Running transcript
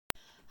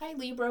Hi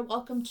Libra,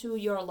 welcome to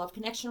your love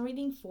connection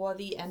reading for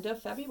the end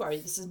of February.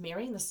 This is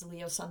Mary and this is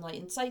Leo Sunlight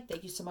Insight.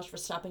 Thank you so much for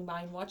stopping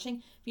by and watching.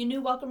 If you're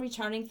new, welcome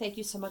returning. Thank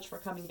you so much for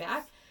coming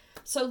back.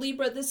 So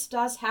Libra, this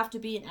does have to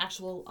be an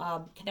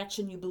actual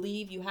connection you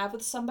believe you have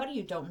with somebody.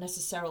 You don't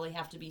necessarily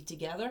have to be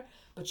together,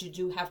 but you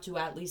do have to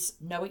at least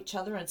know each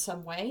other in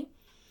some way.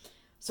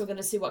 So we're going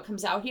to see what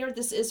comes out here.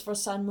 This is for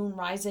Sun, Moon,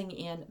 Rising,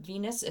 and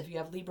Venus. If you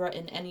have Libra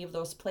in any of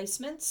those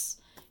placements,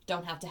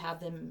 don't have to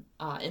have them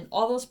in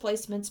all those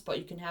placements, but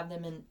you can have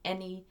them in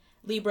any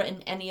Libra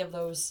in any of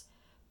those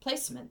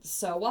placements.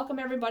 So welcome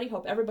everybody.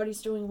 Hope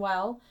everybody's doing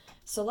well.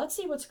 So let's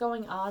see what's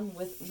going on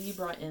with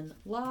Libra in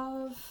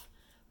love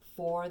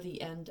for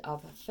the end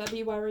of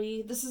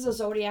February. This is a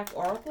zodiac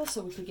oracle,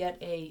 so we could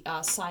get a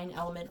sign,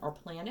 element, or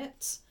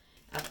planet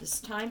at this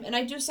time. And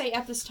I do say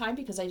at this time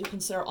because I do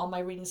consider all my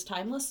readings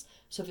timeless.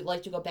 So if you'd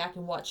like to go back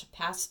and watch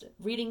past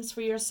readings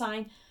for your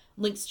sign,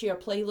 links to your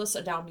playlists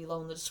are down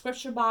below in the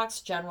description box,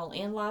 general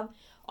and love.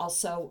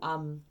 Also,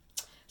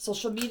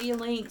 social media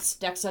links,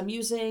 decks I'm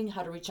using,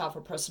 how to reach out for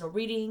personal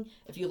reading.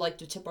 If you'd like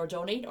to tip or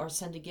donate or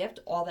send a gift,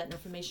 all that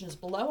information is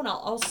below. And I'll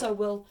also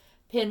will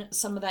pin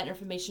some of that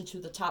information to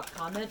the top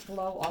comment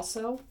below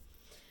also.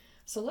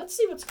 So let's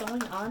see what's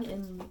going on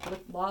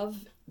with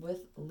love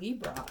with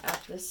Libra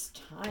at this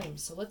time.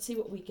 So let's see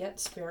what we get,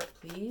 Spirit,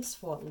 please,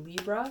 for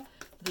Libra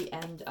for the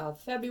end of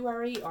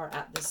February or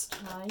at this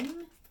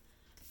time.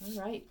 All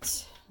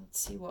right, let's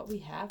see what we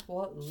have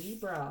for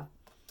Libra.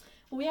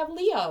 Well, we have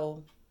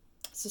Leo.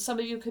 So some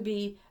of you could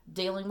be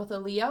dealing with a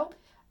Leo.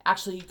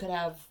 Actually, you could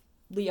have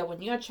Leo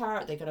in your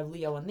chart. They could have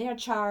Leo in their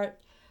chart.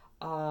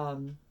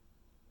 Leo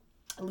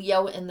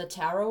in the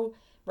tarot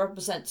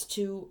represents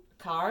two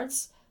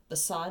cards, the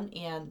Sun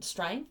and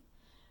Strength.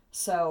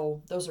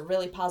 So those are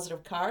really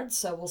positive cards.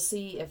 So we'll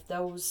see if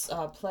those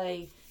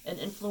play an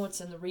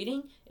influence in the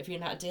reading. If you're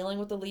not dealing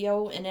with the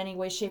Leo in any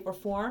way, shape, or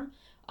form,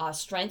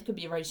 Strength could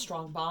be a very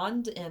strong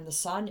bond, and the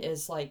Sun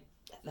is like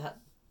that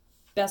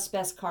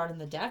best card in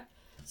the deck.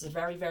 It's a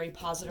very, very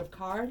positive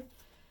card.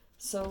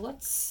 So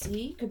let's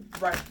see. Could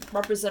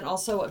represent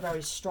also a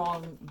very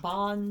strong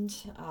bond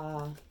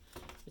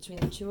between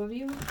the two of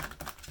you.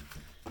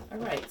 All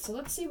right, so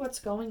let's see what's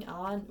going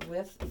on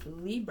with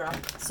Libra.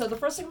 So the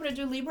first thing I'm going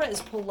to do, Libra,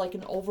 is pull like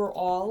an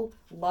overall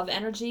love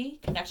energy,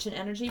 connection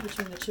energy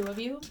between the two of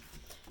you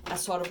as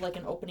sort of like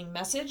an opening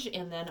message.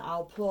 And then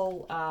I'll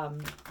pull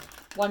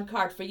one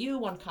card for you,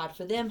 one card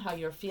for them, how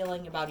you're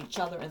feeling about each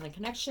other and the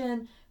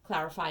connection,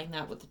 clarifying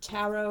that with the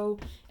tarot.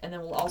 And then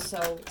we'll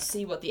also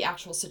see what the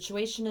actual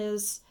situation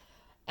is,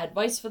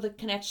 advice for the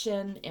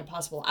connection, and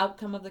possible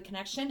outcome of the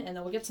connection. And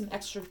then we'll get some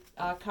extra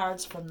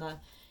cards from the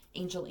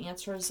angel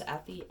answers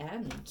at the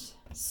end.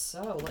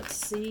 So let's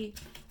see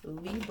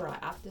Libra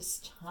at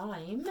this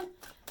time.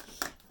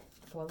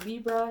 For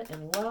Libra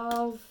in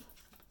love,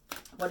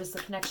 what is the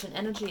connection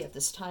energy at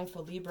this time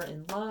for Libra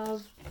in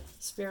love?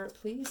 Spirit,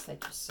 please.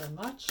 Thank you so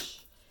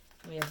much.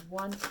 We have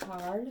one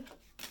card.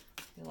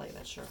 I feel like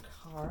that's your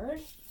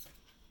card.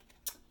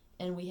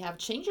 And we have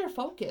change your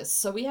focus.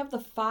 So we have the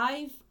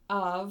Five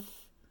of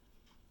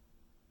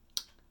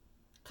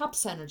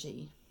Cups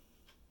energy.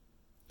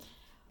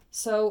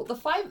 So the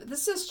five,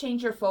 this is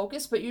change your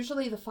focus, but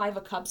usually the Five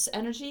of Cups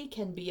energy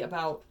can be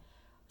about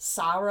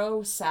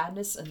sorrow,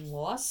 sadness, and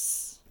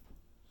loss.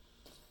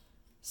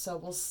 So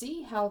we'll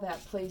see how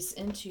that plays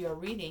into your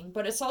reading,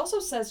 but it also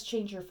says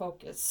change your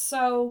focus.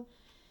 So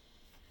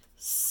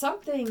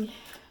something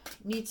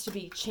needs to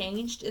be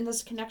changed in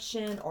this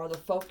connection, or the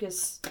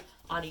focus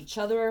on each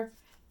other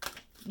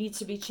needs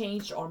to be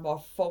changed, or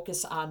more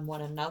focus on one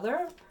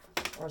another,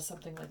 or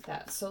something like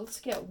that. So let's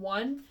get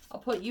one. I'll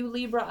put you,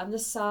 Libra, on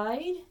this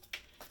side,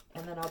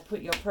 and then I'll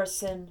put your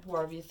person,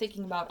 whoever you're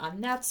thinking about,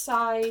 on that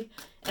side.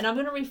 And I'm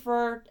going to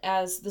refer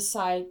as the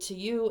side to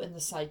you and the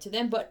side to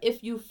them. But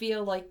if you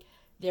feel like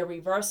they're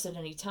reversed at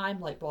any time,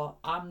 like, well,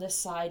 I'm this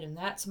side and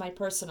that's my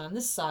person on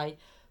this side,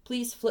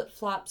 please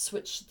flip-flop,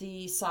 switch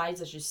the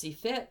sides as you see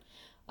fit.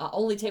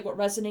 Only take what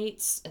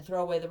resonates and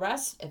throw away the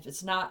rest. If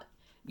it's not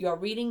your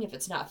reading, if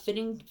it's not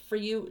fitting for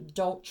you,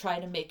 don't try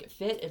to make it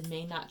fit. It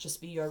may not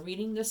just be your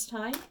reading this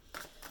time.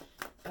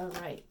 All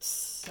right,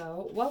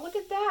 so, well, look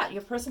at that.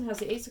 Your person has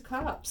the Ace of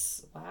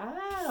Cups.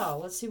 Wow,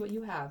 let's see what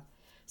you have.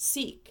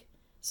 Seek.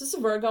 So this is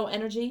Virgo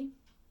energy.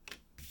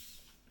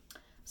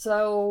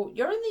 So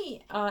you're in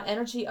the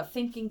energy of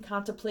thinking,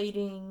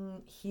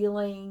 contemplating,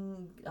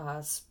 healing,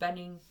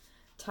 spending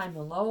time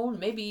alone.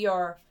 Maybe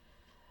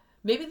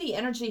the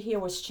energy here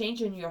was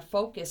changing your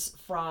focus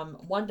from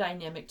one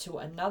dynamic to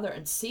another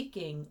and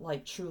seeking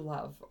like true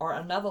love or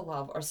another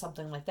love or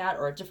something like that,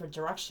 or a different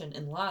direction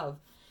in love.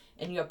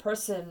 And your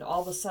person,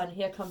 all of a sudden,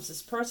 here comes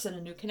this person,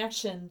 a new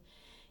connection,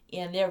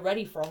 and they're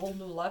ready for a whole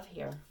new love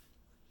here.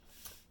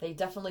 They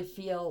definitely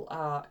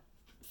feel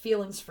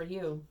feelings for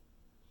you.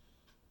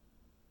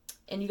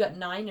 And you got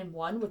 9 and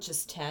 1, which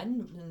is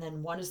 10, and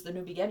then 1 is the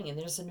new beginning, and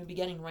there's a new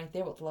beginning right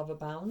there with love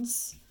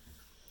abounds.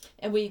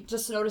 And we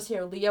just noticed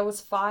here, Leo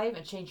is 5,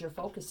 and change your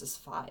focus is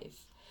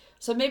 5.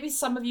 So maybe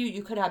some of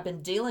you could have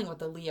been dealing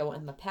with a Leo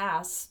in the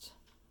past,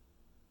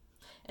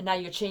 and now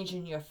you're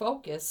changing your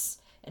focus,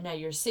 and now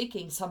you're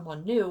seeking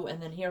someone new,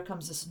 and then here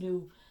comes this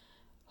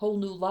whole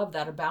new love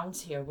that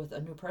abounds here with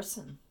a new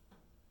person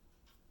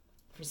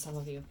for some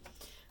of you.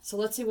 So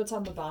let's see what's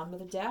on the bottom of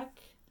the deck.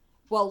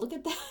 Well, look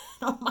at that.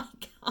 Oh my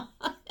God.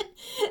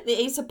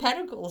 The Ace of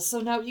Pentacles.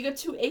 So now you got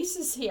two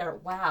aces here.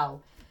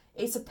 Wow.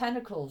 Ace of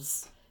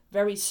Pentacles.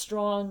 Very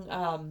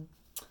strong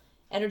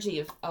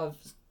energy of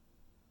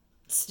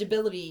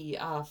stability,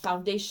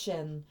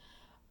 foundation,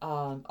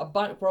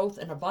 growth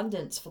and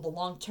abundance for the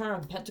long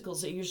term.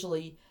 Pentacles are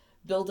usually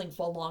building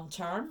for long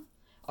term.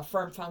 A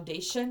firm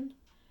foundation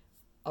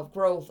of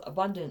growth,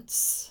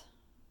 abundance.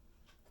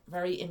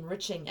 Very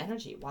enriching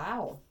energy.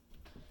 Wow.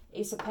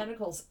 Ace of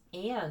Pentacles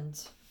and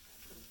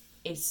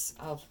Ace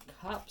of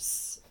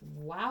Cups.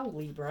 Wow,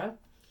 Libra.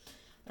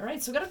 All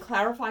right, so we're going to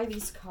clarify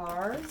these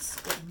cards,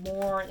 get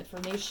more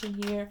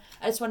information here.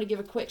 I just want to give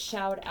a quick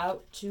shout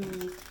out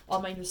to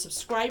all my new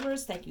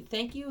subscribers. Thank you,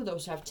 thank you.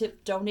 Those who have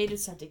tipped, donated,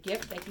 sent a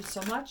gift, thank you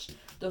so much.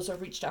 Those who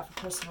have reached out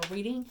for personal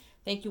reading,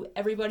 thank you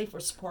everybody for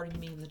supporting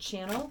me in the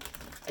channel.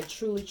 I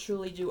truly,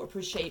 truly do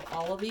appreciate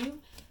all of you.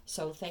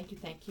 So thank you,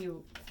 thank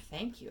you,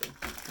 thank you.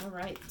 All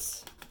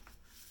right.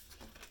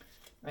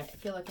 Right, I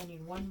feel like I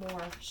need one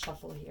more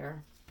shuffle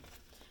here.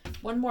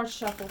 One more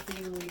shuffle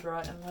for you,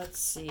 Libra, and let's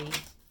see.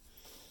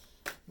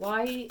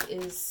 Why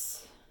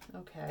is,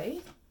 okay,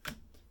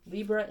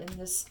 Libra in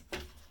this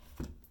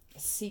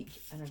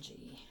seek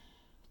energy?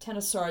 Ten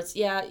of Swords.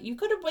 Yeah, you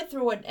could have went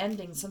through an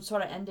ending, some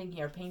sort of ending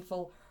here,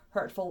 painful,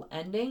 hurtful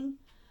ending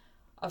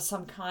of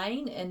some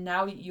kind, and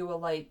now you are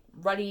like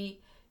ready,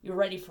 you're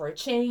ready for a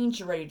change,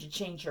 you're ready to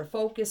change your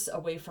focus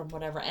away from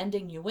whatever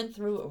ending you went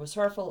through. It was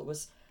hurtful, it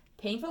was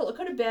painful. It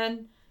could have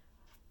been,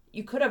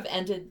 you could have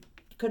ended,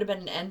 could have been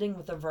an ending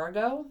with a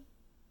Virgo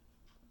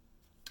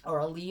or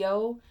a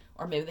Leo,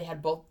 or maybe they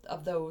had both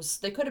of those.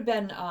 They could have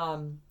been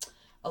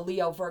a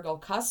Leo Virgo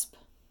cusp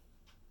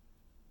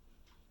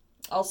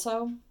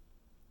also.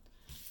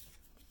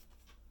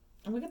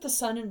 And we got the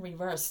Sun in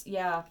reverse.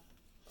 Yeah,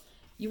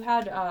 you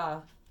had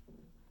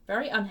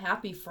very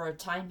unhappy for a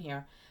time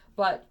here,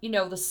 but you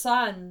know the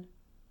Sun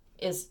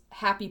is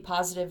happy,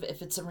 positive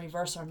if it's in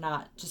reverse or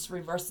not. Just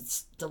reverse,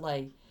 it's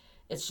delay.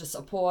 It's just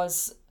a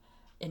pause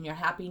in your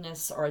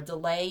happiness or a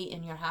delay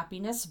in your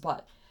happiness,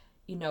 but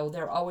you know,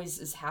 there always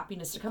is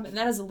happiness to come. And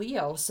that is a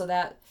Leo, so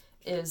that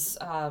is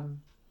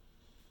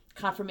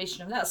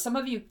confirmation of that. Some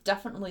of you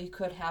definitely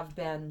could have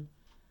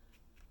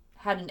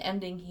had an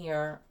ending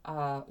here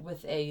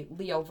with a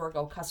Leo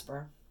Virgo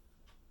cusper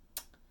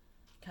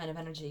kind of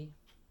energy.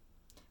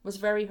 It was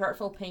very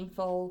hurtful,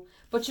 painful,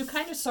 but you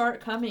kind of saw it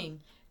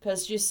coming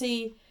because you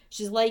see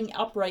she's laying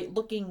upright,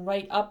 looking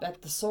right up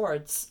at the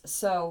swords.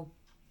 So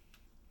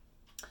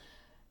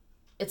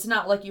it's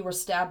not like you were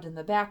stabbed in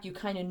the back. You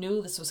kind of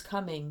knew this was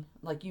coming.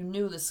 Like you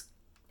knew this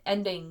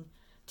ending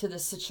to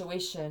this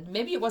situation.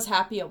 Maybe it was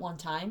happy at one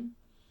time,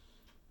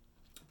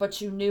 but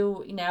you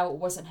knew now it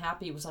wasn't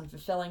happy. It was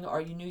unfulfilling,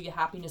 or you knew your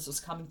happiness was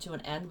coming to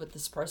an end with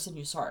this person.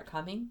 You saw it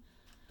coming.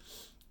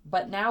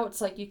 But now it's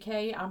like,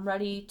 okay, I'm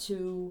ready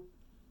to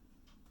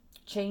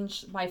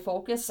change my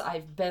focus.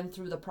 I've been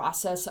through the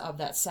process of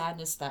that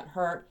sadness, that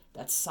hurt,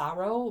 that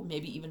sorrow,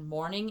 maybe even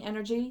mourning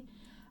energy.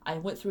 I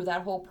went through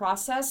that whole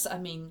process. I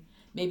mean,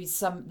 maybe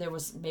there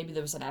was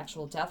an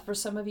actual death for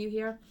some of you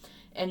here,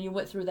 and you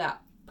went through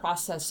that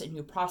process and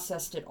you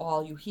processed it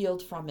all. You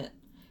healed from it.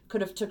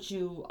 Could have took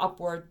you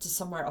upward to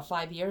somewhere of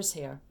 5 years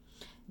here.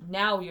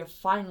 Now you're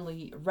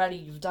finally ready.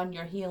 You've done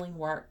your healing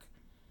work,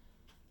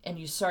 and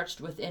you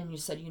searched within. You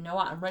said, you know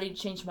what? I'm ready to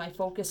change my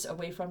focus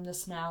away from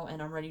this now,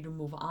 and I'm ready to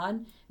move on.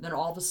 And then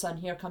all of a sudden,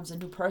 here comes a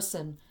new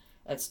person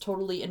that's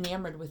totally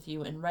enamored with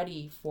you and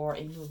ready for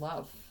a new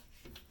love.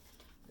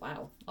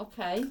 Wow.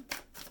 Okay.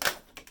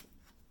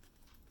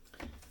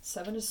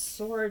 Seven of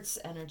Swords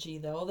energy,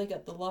 though. They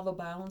got the love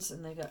abounds,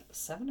 and they got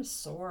Seven of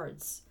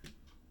Swords.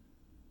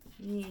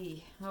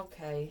 Eee,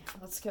 okay,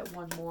 let's get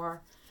one more.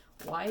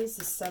 Why is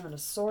the Seven of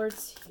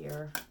Swords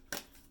here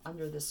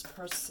under this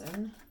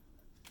person?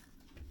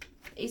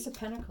 Ace of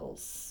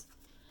Pentacles.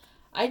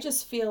 I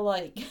just feel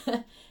like,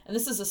 and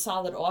this is a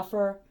solid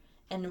offer,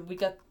 and we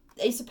got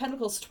Ace of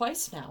Pentacles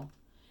twice now.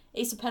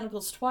 Ace of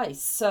Pentacles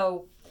twice.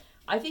 So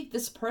I think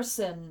this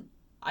person,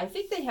 I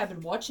think they have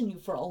been watching you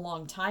for a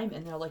long time,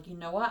 and they're like, you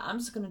know what? I'm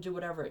just going to do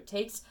whatever it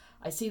takes.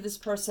 I see this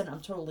person. I'm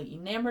totally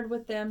enamored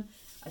with them.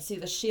 I see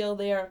the shield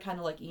there, kind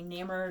of like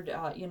enamored.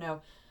 You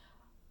know,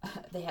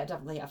 they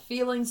definitely have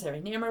feelings. They're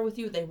enamored with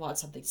you. They want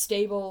something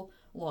stable,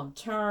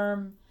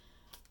 long-term.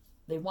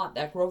 They want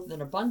that growth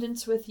and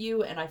abundance with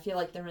you. And I feel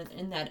like they're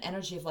in that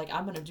energy of like,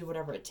 I'm going to do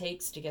whatever it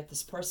takes to get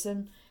this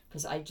person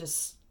because I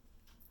just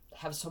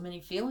have so many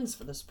feelings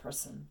for this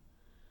person.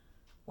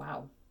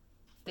 Wow.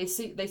 They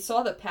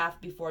saw the path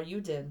before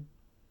you did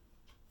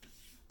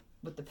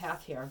with the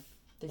path here.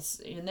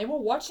 And they were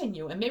watching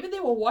you. And maybe they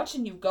were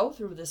watching you go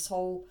through this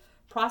whole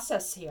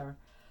process here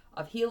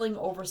of healing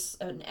over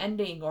an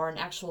ending or an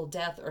actual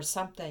death or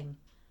something.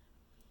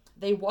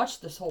 They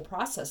watched this whole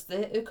process.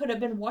 It could have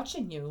been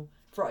watching you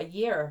for a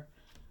year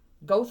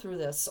go through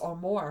this or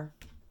more.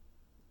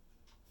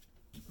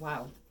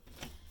 Wow.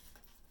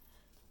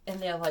 And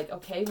they're like,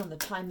 okay, when the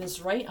time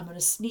is right, I'm going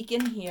to sneak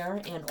in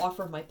here and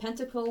offer my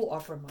pentacle,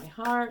 offer my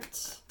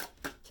heart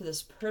to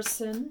this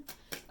person.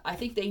 I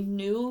think they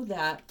knew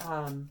that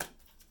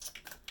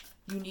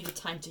you needed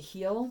time to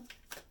heal,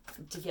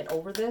 to get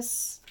over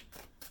this.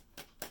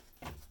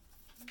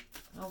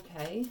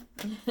 Okay.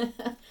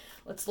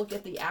 Let's look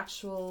at the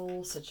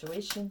actual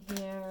situation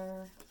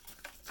here.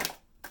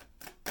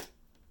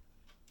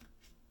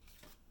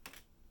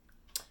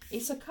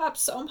 Ace of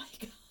Cups. Oh my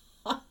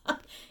God.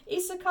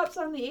 Ace of Cups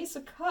on the Ace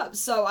of Cups.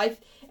 So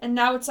and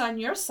now it's on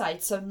your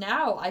side. So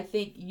now I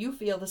think you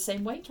feel the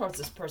same way towards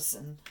this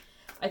person.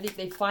 I think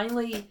they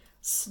finally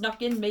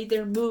snuck in, made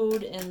their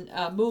move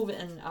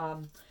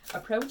and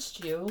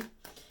approached you.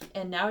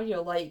 And now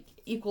you're like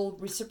equal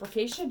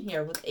reciprocation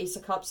here with Ace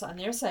of Cups on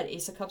their side,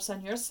 Ace of Cups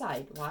on your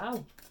side.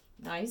 Wow.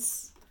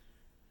 Nice.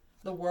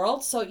 The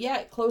World. So yeah,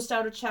 it closed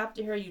out a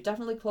chapter here. You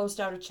definitely closed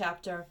out a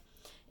chapter.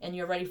 And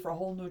you're ready for a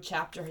whole new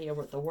chapter here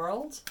with the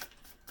World.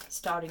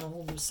 Starting a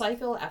whole new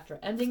cycle after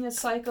ending a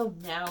cycle.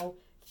 Now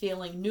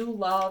feeling new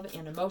love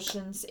and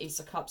emotions. Ace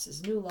of Cups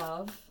is new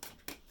love.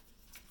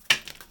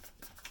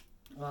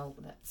 Well,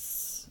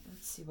 let's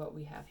see what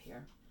we have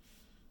here.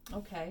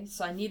 Okay,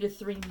 so I needed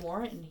 3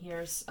 more, and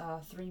here's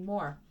 3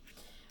 more.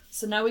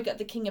 So now we got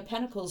the King of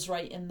Pentacles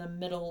right in the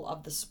middle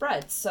of the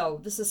spread. So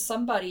this is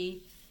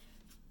somebody,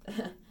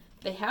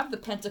 they have the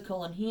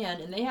pentacle in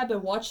hand, and they have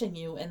been watching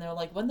you, and they're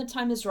like, when the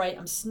time is right,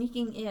 I'm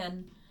sneaking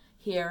in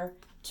here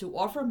to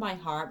offer my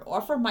heart,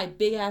 offer my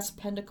big-ass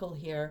pentacle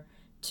here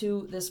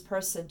to this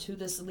person, to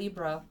this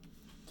Libra.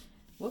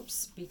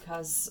 Whoops,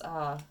 because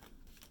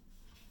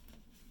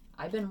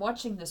I've been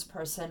watching this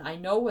person. I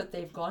know what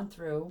they've gone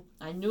through.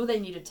 I knew they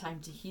needed time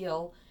to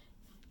heal.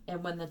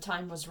 And when the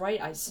time was right,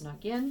 I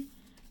snuck in.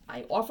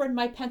 I offered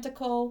my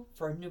pentacle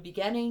for a new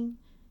beginning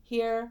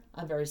here.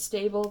 I'm very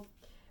stable,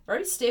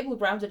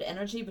 grounded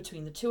energy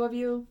between the two of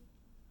you.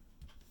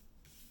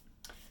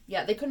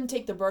 Yeah, they couldn't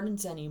take the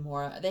burdens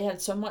anymore. They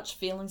had so much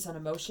feelings and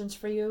emotions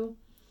for you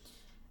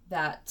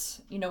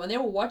that, and they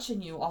were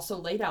watching you also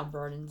lay down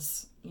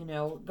burdens,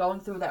 going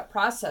through that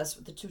process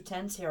with the 2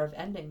 tens here of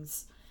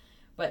endings.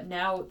 But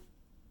now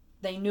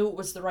they knew it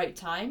was the right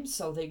time,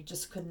 so they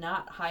just could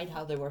not hide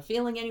how they were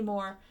feeling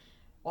anymore.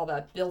 All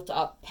that built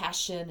up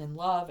passion and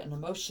love and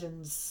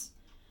emotions.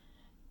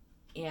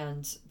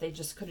 And they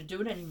just couldn't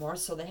do it anymore.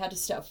 So they had to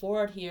step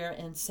forward here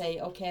and say,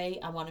 okay,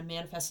 I want to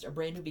manifest a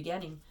brand new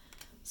beginning.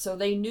 So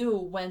they knew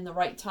when the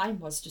right time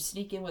was to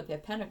sneak in with their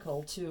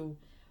pentacle to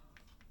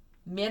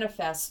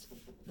manifest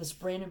this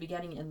brand new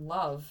beginning in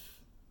love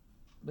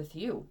with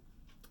you.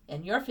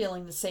 And you're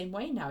feeling the same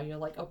way now. You're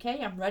like,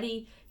 okay, I'm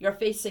ready. You're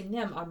facing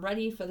them. I'm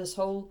ready for this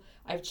whole,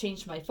 I've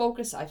changed my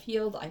focus. I've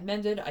healed. I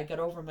mended. I got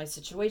over my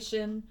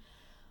situation.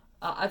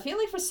 I feel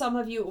like for some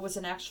of you, it was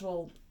an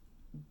actual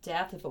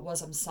death. If it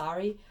was, I'm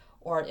sorry.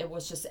 Or it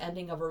was just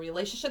ending of a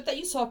relationship that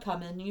you saw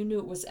coming. You knew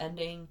it was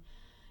ending.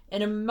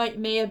 And it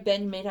may have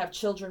been, you may have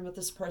children with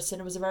this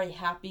person. It was a very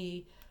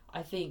happy,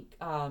 I think,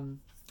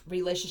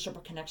 relationship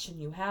or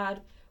connection you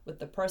had with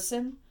the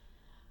person.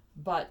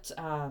 But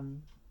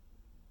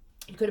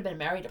you could have been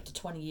married up to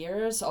 20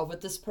 years or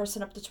with this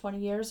person up to 20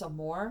 years or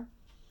more.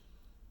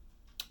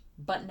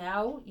 But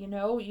now,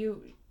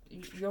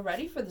 you're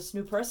ready for this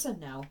new person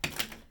now.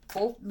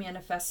 Both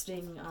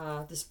manifesting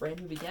this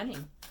brand new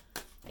beginning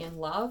in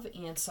love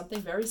and something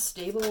very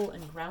stable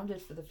and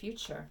grounded for the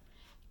future.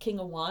 King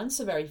of Wands,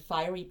 a very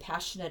fiery,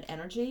 passionate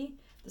energy.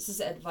 This is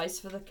advice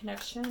for the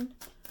connection.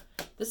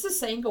 This is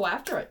saying go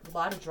after it. A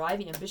lot of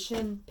drive,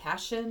 ambition,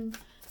 passion,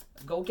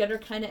 go-getter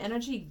kind of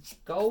energy.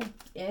 Go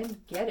and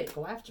get it.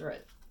 Go after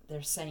it,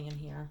 they're saying in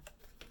here.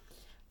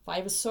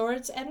 5 of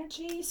Swords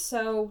energy.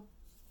 So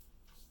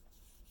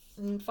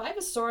 5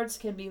 of Swords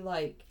can be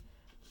like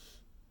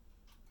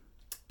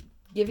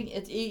giving,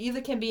 it either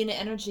can be an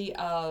energy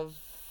of,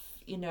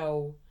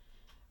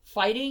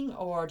 fighting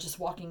or just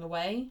walking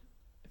away.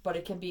 But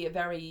it can be a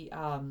very,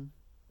 can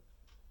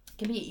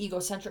be an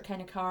egocentric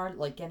kind of card,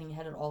 like getting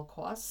ahead at all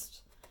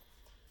costs.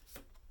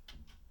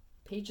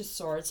 Page of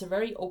Swords, a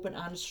very open,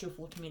 honest,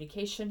 truthful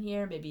communication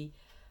here. Maybe,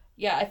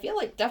 yeah, I feel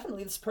like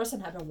definitely this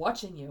person had been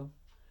watching you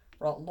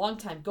for a long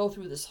time, go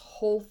through this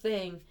whole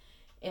thing.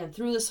 And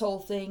through this whole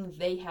thing,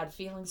 they had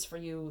feelings for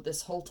you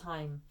this whole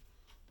time.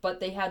 But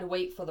they had to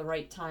wait for the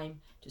right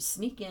time to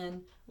sneak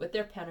in with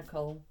their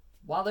pentacle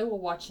while they were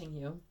watching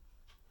you.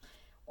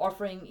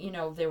 Offering,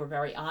 they were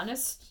very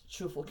honest,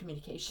 truthful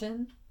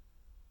communication.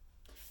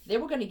 They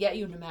were going to get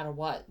you no matter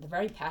what. They're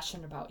very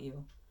passionate about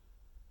you.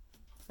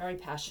 Very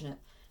passionate.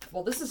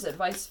 Well, this is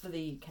advice for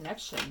the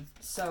connection.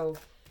 So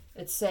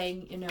it's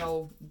saying,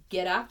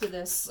 get after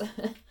this.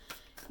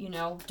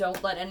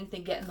 Don't let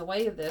anything get in the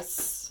way of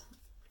this.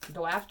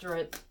 Go after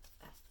it.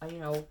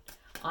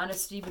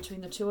 Honesty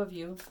between the two of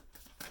you.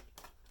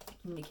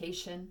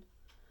 Communication.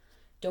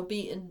 Don't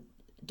be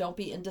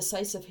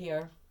indecisive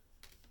here.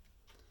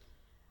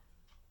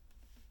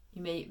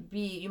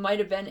 You might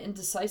have been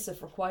indecisive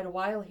for quite a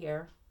while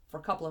here. For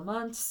a couple of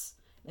months,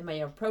 they may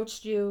have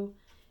approached you.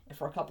 And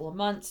for a couple of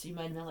months, you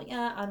might have been like,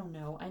 I don't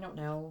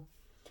know.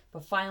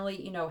 But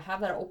finally,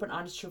 have that open,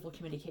 honest, truthful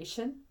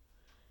communication.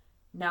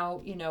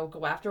 Now,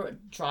 go after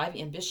it. Drive,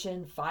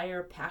 ambition,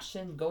 fire,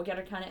 passion,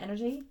 go-getter kind of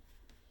energy.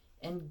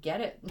 And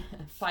get it.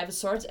 Five of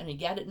Swords, and you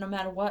get it no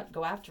matter what.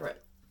 Go after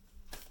it.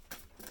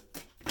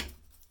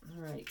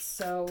 All right,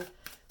 so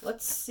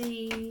let's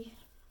see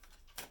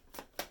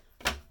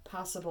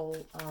possible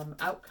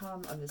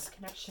outcome of this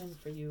connection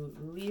for you,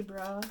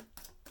 Libra.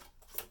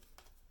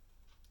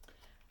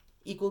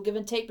 Equal give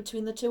and take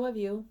between the two of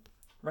you.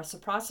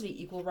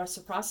 Reciprocity, equal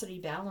reciprocity,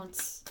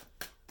 balance.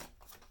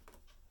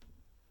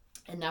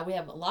 And now we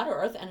have a lot of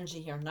earth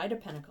energy here, Knight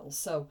of Pentacles.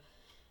 So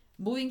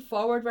moving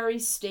forward, very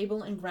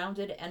stable and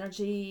grounded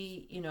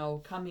energy,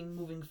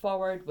 moving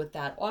forward with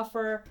that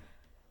offer.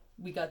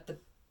 We got the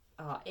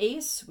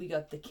Ace, we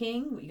got the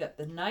King, we got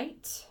the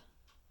Knight.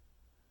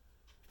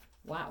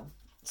 Wow.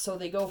 So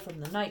they go from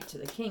the Knight to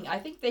the King. I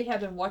think they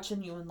have been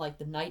watching you in like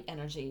the Knight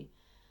energy.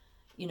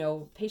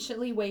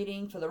 Patiently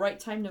waiting for the right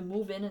time to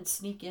move in and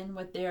sneak in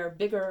with their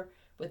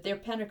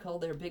pentacle,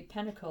 their big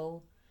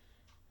pentacle,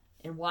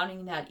 and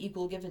wanting that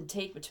equal give and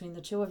take between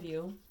the two of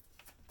you.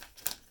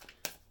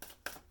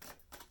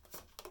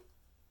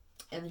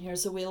 And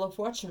here's the Wheel of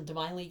Fortune,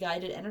 divinely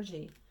guided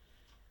energy.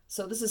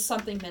 So this is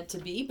something meant to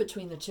be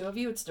between the two of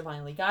you. It's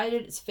divinely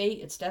guided, it's fate,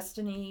 it's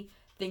destiny,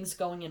 things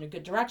going in a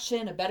good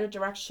direction, a better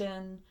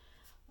direction,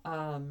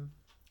 kind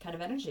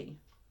of energy.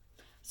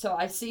 So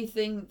I see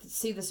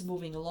this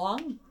moving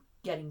along,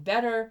 getting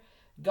better,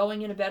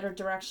 going in a better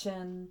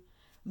direction,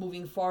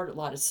 moving forward, a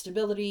lot of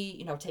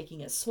stability,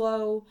 taking it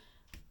slow,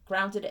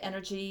 grounded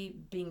energy,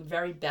 being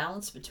very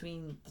balanced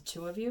between the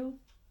two of you.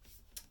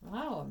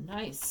 Wow,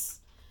 nice.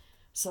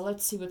 So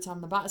let's see what's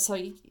on the bottom.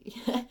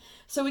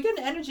 So we got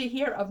an energy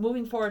here of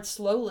moving forward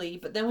slowly,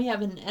 but then we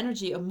have an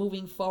energy of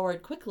moving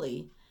forward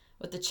quickly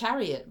with the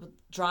Chariot, with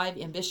drive,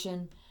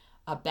 ambition,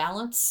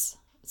 balance,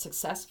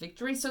 success,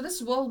 victory. So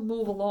this will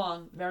move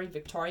along very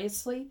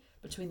victoriously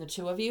between the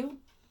two of you.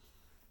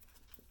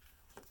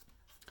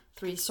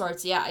 Three of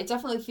Swords. Yeah, I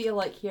definitely feel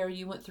like here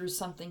you went through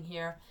something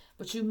here,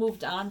 but you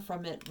moved on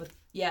from it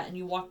and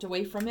you walked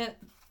away from it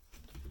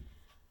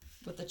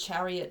with the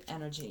Chariot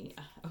energy,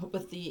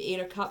 with the Eight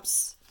of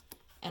Cups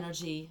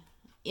energy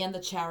and the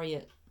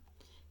Chariot.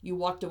 You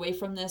walked away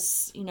from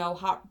this,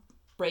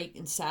 heartbreak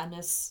and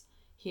sadness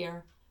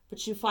here,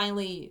 but you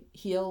finally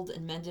healed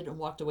and mended and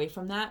walked away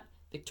from that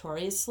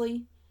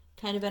victoriously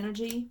kind of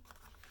energy.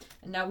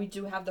 And now we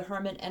do have the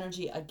Hermit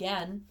energy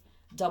again,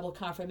 double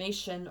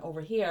confirmation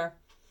over here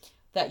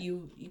that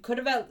you could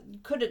have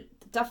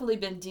definitely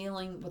been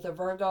dealing with a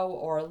Virgo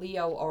or a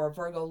Leo or a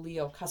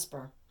Virgo-Leo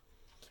cusper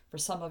for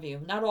some of you,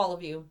 not all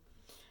of you.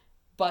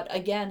 But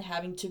again,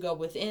 having to go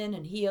within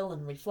and heal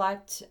and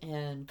reflect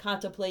and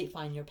contemplate,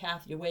 find your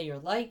path, your way, your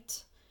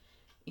light,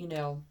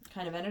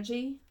 kind of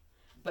energy.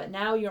 But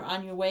now you're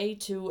on your way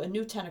to a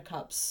new Ten of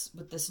Cups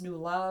with this new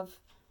love,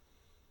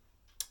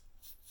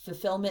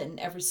 fulfillment in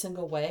every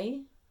single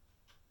way.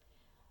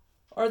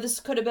 Or this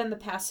could have been the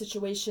past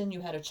situation.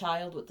 You had a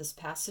child with this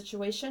past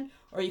situation.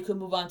 Or you could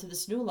move on to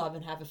this new love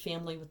and have a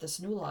family with this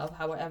new love,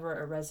 however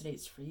it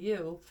resonates for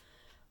you.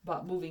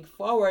 But moving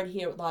forward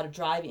here, a lot of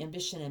drive,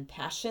 ambition, and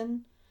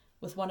passion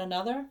with one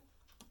another.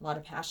 A lot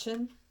of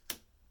passion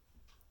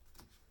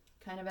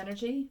kind of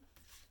energy.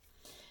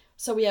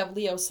 So we have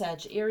Leo,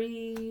 Sag,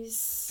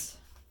 Aries.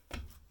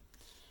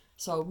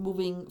 So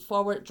moving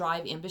forward,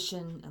 drive,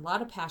 ambition, a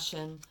lot of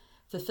passion,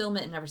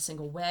 fulfillment in every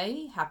single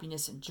way,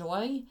 happiness and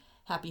joy,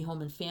 happy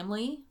home and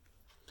family.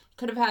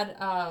 Could have had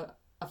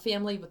a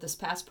family with this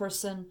past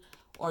person,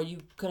 or you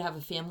could have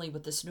a family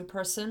with this new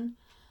person.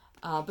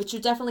 But you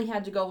definitely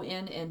had to go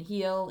in and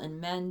heal and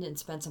mend and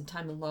spend some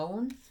time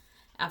alone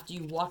after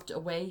you walked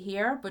away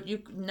here. But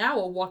you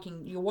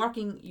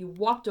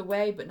walked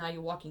away, but now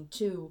you're walking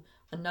to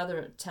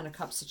another Ten of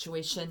Cups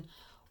situation.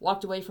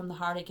 Walked away from the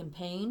heartache and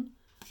pain,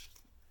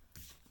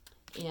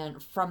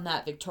 and from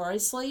that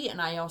victoriously.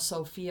 And I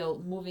also feel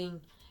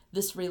moving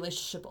this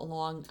relationship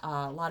along,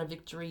 a lot of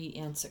victory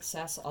and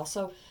success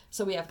also.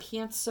 So we have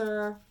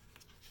Cancer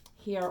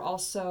here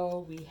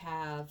also. We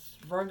have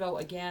Virgo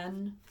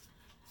again,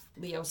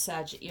 Leo,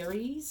 Sag,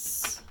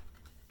 Aries.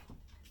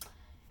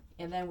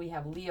 And then we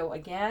have Leo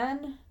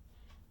again.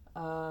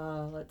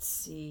 Let's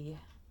see.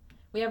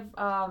 We have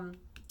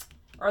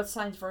Earth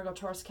signs, Virgo,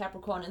 Taurus,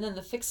 Capricorn. And then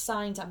the fixed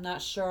signs, I'm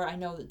not sure. I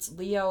know it's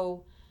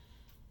Leo.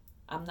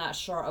 I'm not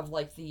sure of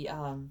like the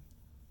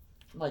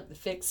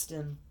fixed.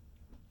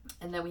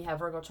 And then we have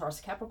Virgo, Taurus,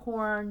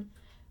 Capricorn.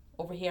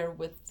 Over here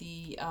with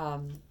the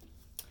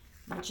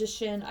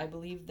Magician. I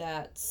believe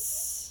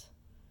that's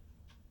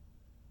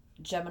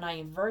Gemini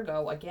and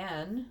Virgo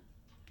again.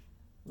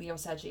 Leo,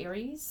 Sag,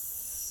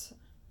 Aries.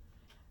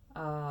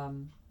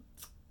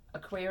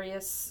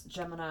 Aquarius,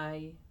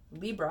 Gemini,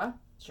 Libra,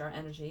 it's your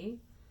energy.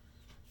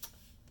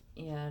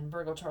 And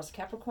Virgo, Taurus,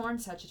 Capricorn,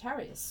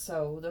 Sagittarius.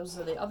 So those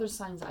are the other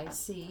signs I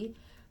see.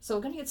 So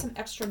we're going to get some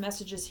extra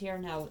messages here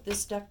now with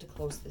this deck to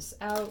close this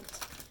out.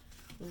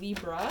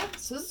 Libra.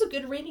 So this is a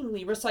good reading,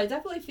 Libra. So I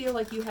definitely feel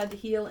like you had to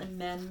heal and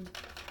mend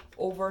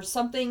over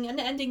something, an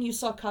ending you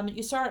saw coming.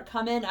 You saw it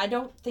coming. I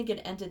don't think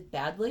it ended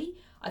badly.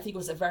 I think it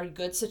was a very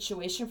good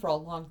situation for a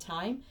long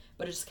time,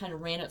 but it just kind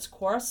of ran its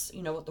course,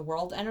 you know, with the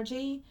world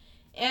energy.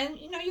 And,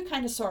 you know, you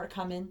kind of saw it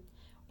coming.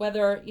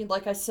 Whether,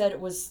 like I said, it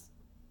was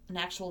an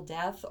actual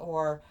death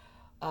or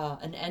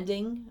an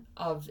ending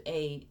of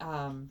a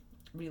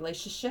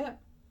relationship.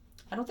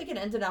 I don't think it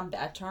ended on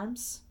bad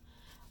terms.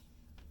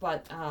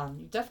 But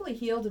you definitely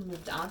healed and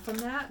moved on from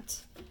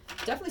that.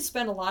 Definitely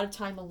spent a lot of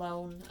time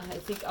alone. I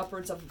think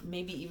upwards of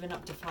maybe even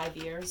up to 5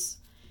 years.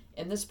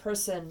 And this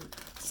person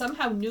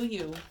somehow knew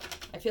you.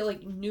 I feel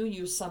like knew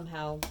you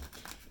somehow.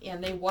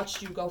 And they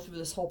watched you go through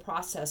this whole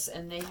process.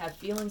 And they had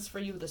feelings for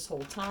you this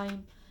whole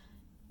time.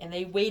 And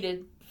they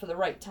waited for the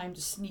right time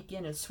to sneak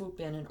in and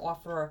swoop in and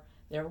offer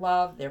their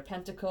love, their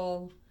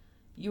pentacle.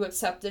 You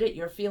accepted it.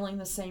 You're feeling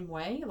the same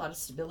way. A lot of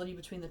stability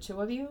between the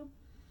two of you.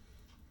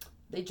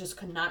 They just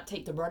could not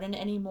take the burden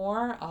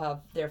anymore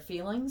of their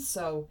feelings.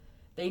 So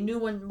they knew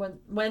when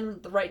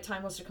the right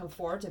time was to come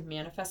forward to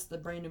manifest the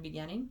brand new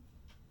beginning.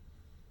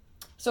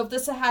 So if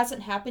this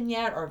hasn't happened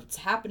yet, or if it's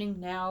happening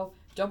now,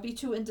 don't be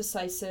too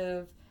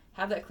indecisive.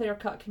 Have that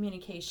clear-cut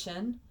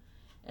communication.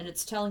 And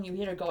it's telling you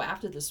here to go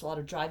after this while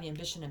to drive the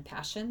ambition and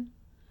passion.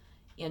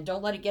 And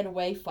don't let it get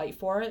away. Fight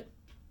for it.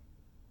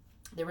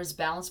 There is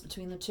balance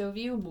between the two of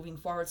you, moving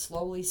forward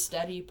slowly,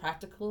 steady,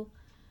 practical.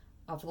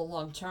 For the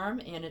long term,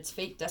 and it's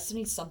fate,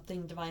 destiny,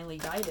 something divinely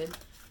guided,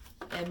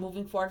 and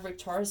moving forward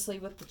victoriously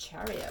with the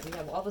Chariot. We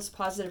have all this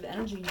positive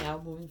energy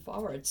now moving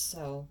forward.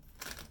 So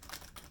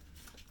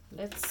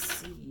let's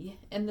see.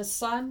 And the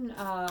Sun,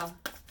 well,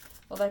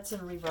 that's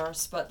in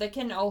reverse, but they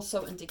can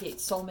also indicate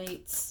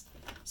soulmates.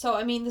 So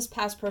I mean, this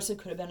past person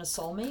could have been a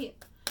soulmate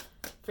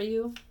for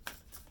you.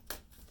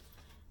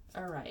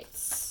 All right,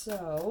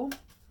 so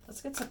let's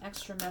get some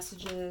extra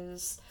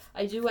messages.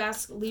 I do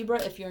ask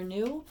Libra, if you're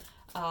new,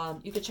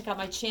 you can check out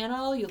my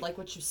channel. You like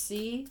what you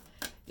see.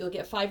 You'll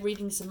get 5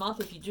 readings a month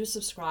if you do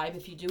subscribe.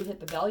 If you do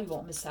hit the bell, you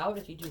won't miss out.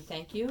 If you do,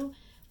 thank you.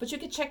 But you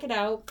can check it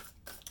out.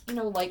 You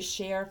know, like,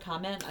 share,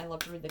 comment. I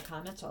love to read the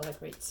comments, all that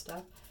great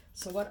stuff.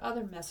 So what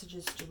other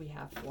messages do we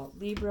have for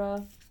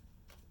Libra?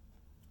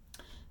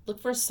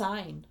 Look for a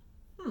sign.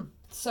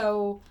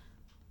 So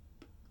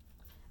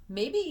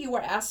maybe you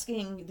were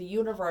asking the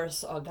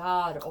universe or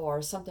God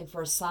or something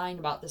for a sign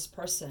about this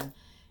person.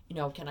 You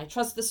know, can I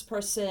trust this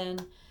person?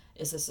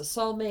 Is this a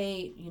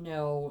soulmate? You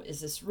know, is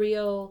this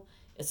real?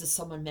 Is this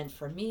someone meant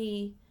for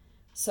me?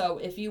 So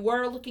if you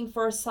were looking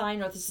for a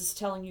sign, or this is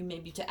telling you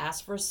maybe to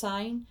ask for a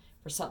sign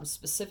for something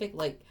specific,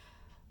 like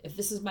if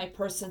this is my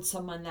person,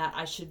 someone that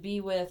I should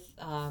be with,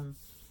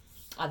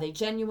 are they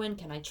genuine?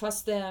 Can I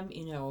trust them?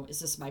 You know, is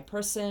this my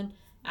person?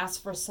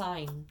 Ask for a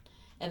sign.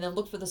 And then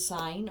look for the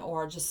sign,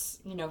 or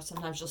just, you know,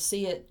 sometimes you'll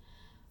see it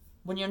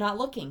when you're not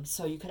looking.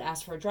 So you could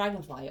ask for a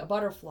dragonfly, a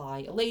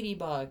butterfly, a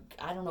ladybug,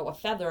 I don't know, a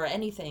feather,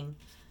 anything.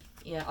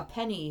 Yeah, a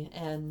penny,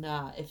 and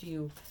if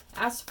you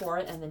ask for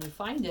it and then you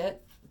find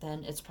it,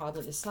 then it's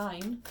probably a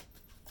sign.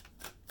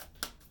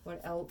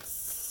 What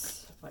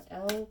else? What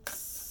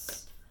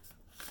else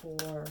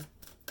for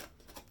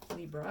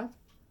Libra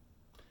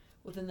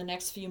within the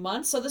next few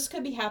months? So this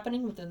could be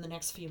happening within the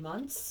next few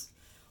months,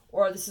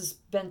 or this has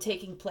been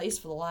taking place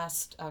for the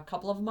last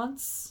couple of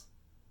months.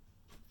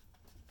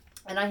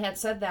 And I had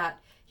said that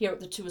here with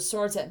the Two of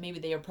Swords, that maybe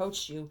they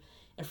approached you,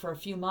 and for a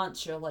few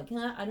months you're like,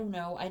 I don't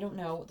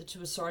know, the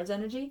Two of Swords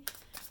energy.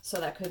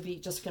 So that could be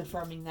just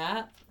confirming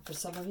that for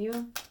some of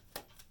you.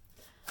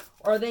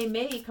 Or they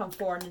may come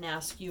forward and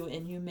ask you,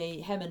 and you may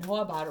hem and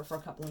haw about it for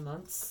a couple of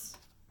months.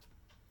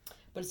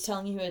 But it's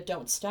telling you it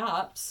don't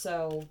stop.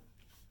 So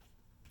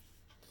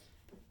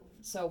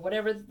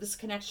whatever this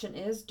connection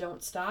is,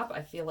 don't stop.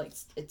 I feel like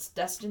it's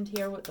destined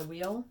here with the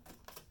Wheel.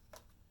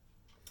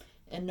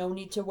 And no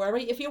need to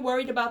worry. If you're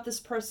worried about this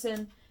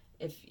person,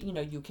 if you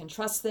know you can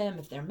trust them,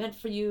 if they're meant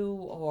for you,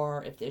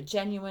 or if they're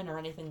genuine or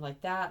anything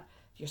like that,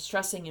 if you're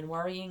stressing and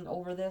worrying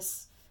over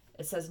this,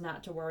 it says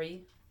not to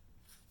worry.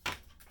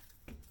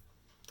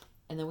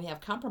 And then we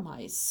have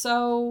compromise.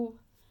 So,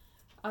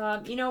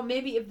 you know,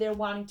 maybe if they're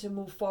wanting to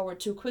move forward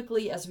too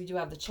quickly, as we do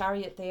have the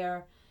Chariot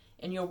there,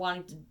 and you're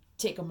wanting to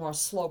take a more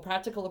slow,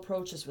 practical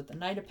approach, as with the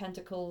Knight of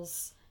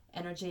Pentacles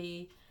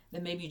energy,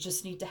 then maybe you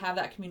just need to have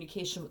that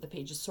communication with the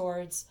Page of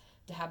Swords,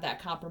 to have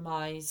that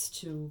compromise,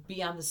 to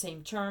be on the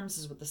same terms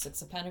as with the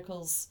Six of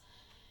Pentacles,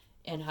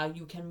 and how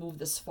you can move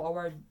this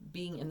forward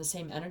being in the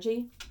same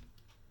energy.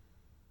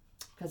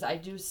 Because I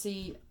do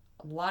see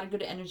a lot of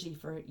good energy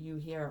for you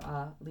here,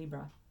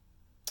 Libra.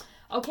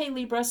 Okay,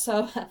 Libra,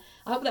 so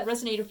I hope that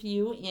resonated for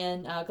you,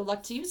 and good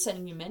luck to you,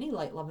 sending you many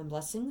light, love, and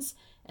blessings.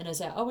 And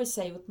as I always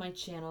say with my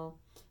channel,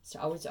 is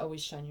to always,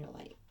 always shine your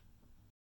light.